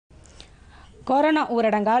Corona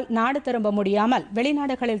ஊரடங்கால் நாடு திரும்ப முடியாமல்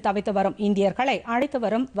வெளிநாடுகளில் தவித்து வரும் இந்தியர்களை அழைத்து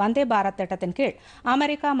வரும் வந்தே பாரத் திட்டத்தின் கீழ்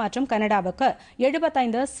அமெரிக்கா மற்றும் கனடாவுக்கு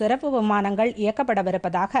 75 சிறப்பு விமானங்கள்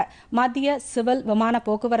இயக்கப்படவிருப்பதாக மத்திய சிவில் விமான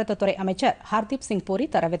போக்குவரத்து துறை அமைச்சர் ஹர்தீப் சிங் பூரி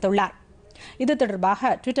தெரிவித்துள்ளார். இது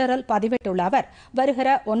தொடர்பாக ட்விட்டரில் பதிவிட்டுள்ள அவர், வருகிற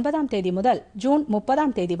 9ஆம் தேதி முதல் ஜூன்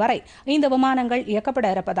 30ஆம் தேதி வரை இந்த விமானங்கள் இயக்கப்பட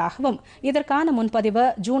இருப்பதாகவும் இதற்கான முன்பதிவு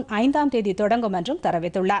ஜூன் 5ஆம் தேதி தொடங்கும் என்றும்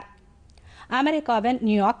தெரிவித்துள்ளார். அமெரிக்காவின்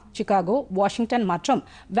நியூயார்க், சிகாகோ, வாஷிங்டன் மற்றும்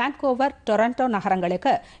வான்கூவர், டொரண்டோ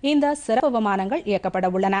நகரங்களுக்கு இந்த சிறப்பு விமானங்கள் இயக்கப்பட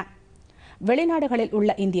உள்ளன. வெளிநாடுகளில்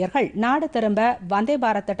உள்ள இந்தியர்கள் நாடு திரும்ப வந்தே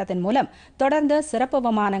பாரத் திட்டத்தின் மூலம் தொடர்ந்து சிறப்பு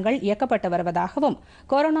விமானங்கள் இயக்கப்பட்டு வருவதாகவும்,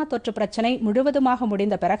 கொரோனா தொற்று பிரச்சினை முழுவதுமாக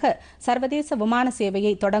முடிந்த பிறகு சர்வதேச விமான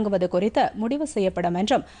சேவையை தொடங்குவது குறித்து முடிவு செய்யப்படும்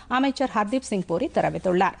என்றும் அமைச்சர் ஹர்தீப் சிங் பூரி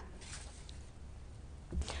தெரிவித்துள்ளார்.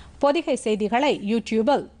 பொதிகை செய்திகளை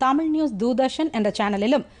யூடியூபில் தமிழ் நியூஸ் தூர்தர்ஷன் என்ற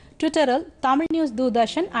சேனலிலும், ட்விட்டரில் Tamil news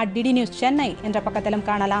Doordarshan @DD News Chennai என்ற பக்கத்திலும்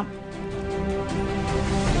காணலாம்.